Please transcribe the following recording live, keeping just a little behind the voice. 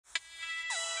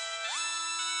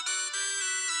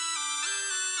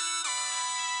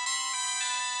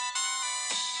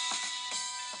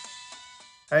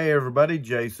Hey everybody,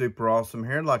 Jay Super Awesome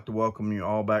here. I'd like to welcome you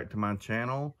all back to my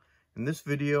channel. In this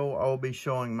video, I'll be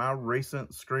showing my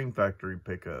recent Scream Factory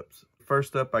pickups.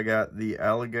 First up, I got the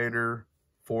Alligator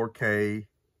 4K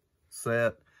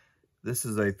set. This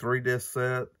is a 3-disc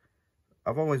set.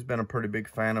 I've always been a pretty big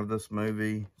fan of this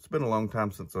movie. It's been a long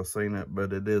time since I've seen it,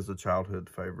 but it is a childhood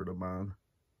favorite of mine.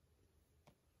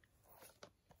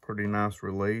 Pretty nice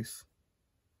release.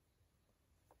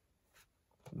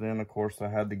 Then, of course, I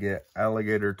had to get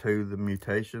Alligator 2, The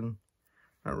Mutation.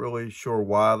 Not really sure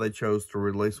why they chose to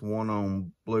release one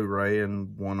on Blu-ray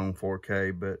and one on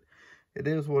 4K, but it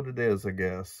is what it is, I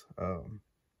guess.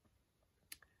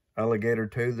 Alligator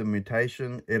 2, The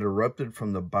Mutation. It erupted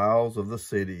from the bowels of the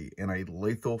city in a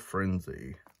lethal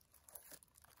frenzy.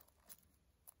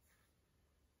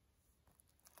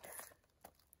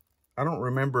 I don't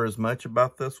remember as much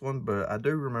about this one, but I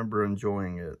do remember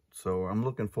enjoying it. So I'm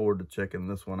looking forward to checking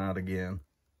this one out again.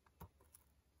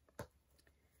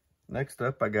 Next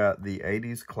up, I got the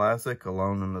 80s classic,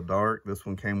 Alone in the Dark. This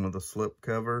one came with a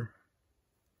slipcover.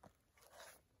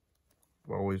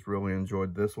 I've always really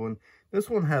enjoyed this one. This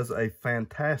one has a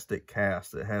fantastic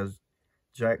cast. It has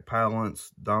Jack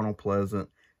Palance, Donald Pleasant,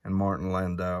 and Martin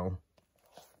Landau.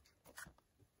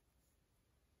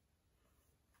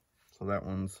 So that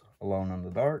one's Alone in the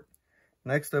Dark.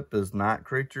 Next up is Night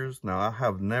Creatures. Now, I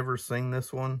have never seen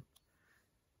this one,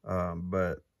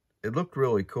 but it looked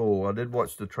really cool. I did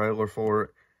watch the trailer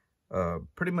for it.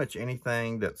 Pretty much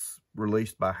anything that's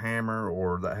released by Hammer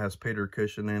or that has Peter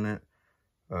Cushing in it,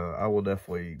 I will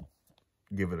definitely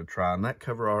give it a try. And that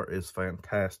cover art is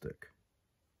fantastic.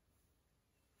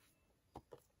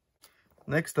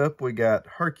 Next up, we got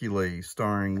Hercules,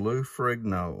 starring Lou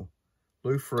Ferrigno.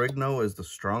 Lou Ferrigno is the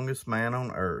strongest man on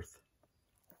Earth.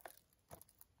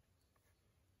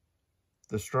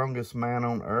 The strongest man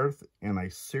on Earth in a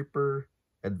super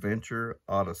adventure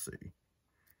odyssey.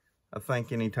 I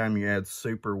think anytime you add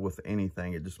super with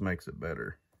anything, it just makes it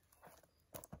better.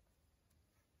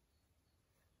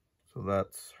 So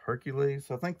that's Hercules.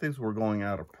 I think these were going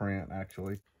out of print,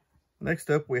 actually.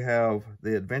 Next up, we have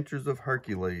The Adventures of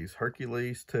Hercules,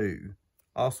 Hercules 2,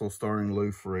 also starring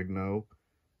Lou Ferrigno.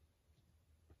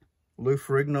 Lou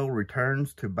Ferrigno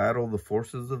returns to battle the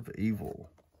forces of evil.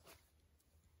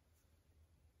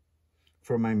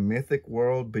 From a mythic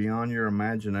world beyond your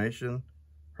imagination,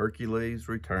 Hercules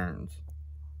returns.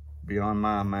 Beyond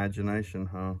my imagination,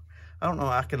 huh? I don't know,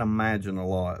 I can imagine a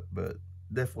lot, but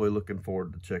definitely looking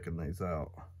forward to checking these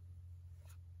out.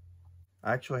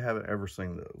 I actually haven't ever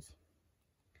seen those.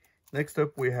 Next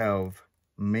up, we have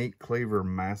Meat Cleaver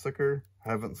Massacre.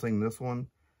 Haven't seen this one.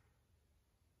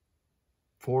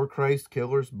 4 crazed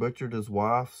killers butchered his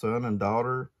wife, son, and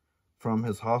daughter. From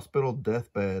his hospital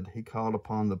deathbed, he called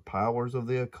upon the powers of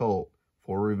the occult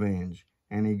for revenge,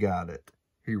 and he got it.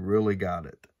 He really got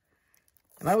it.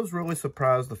 And I was really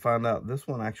surprised to find out this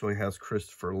one actually has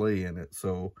Christopher Lee in it.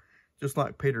 So, just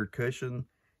like Peter Cushing,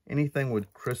 anything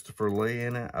with Christopher Lee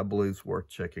in it, I believe is worth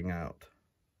checking out.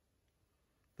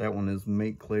 That one is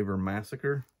Meat Cleaver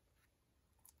Massacre.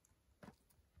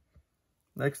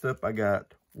 Next up, I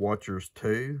got Watchers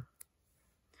 2.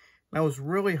 I was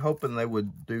really hoping they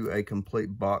would do a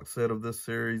complete box set of this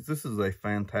series. This is a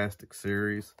fantastic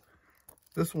series.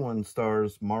 This one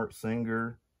stars Mark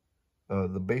Singer,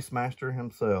 the Beastmaster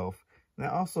himself. And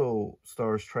it also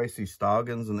stars Tracy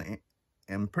Stoggins,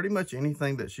 and pretty much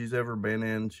anything that she's ever been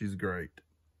in, she's great.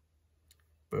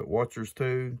 But Watchers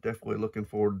 2, definitely looking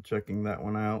forward to checking that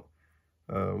one out.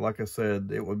 Like I said,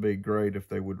 it would be great if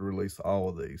they would release all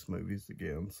of these movies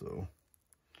again. So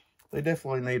they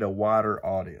definitely need a wider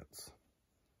audience.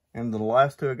 And the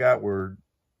last two I got were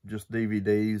just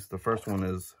DVDs. The first one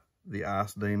is The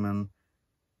Ice Demon.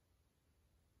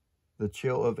 The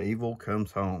Chill of Evil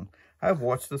Comes Home. I've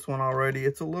watched this one already.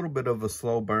 It's a little bit of a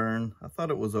slow burn. I thought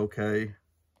it was okay.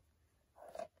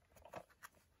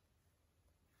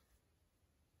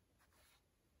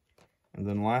 And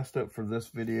then last up for this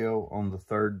video, On the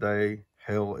Third Day,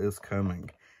 Hell is Coming.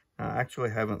 Now, I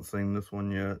actually haven't seen this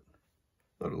one yet.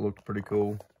 Thought it looked pretty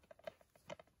cool.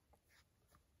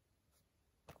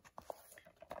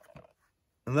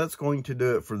 And that's going to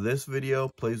do it for this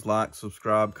video. Please like,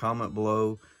 subscribe, comment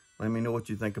below. Let me know what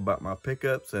you think about my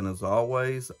pickups. And as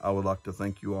always, I would like to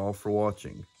thank you all for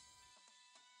watching.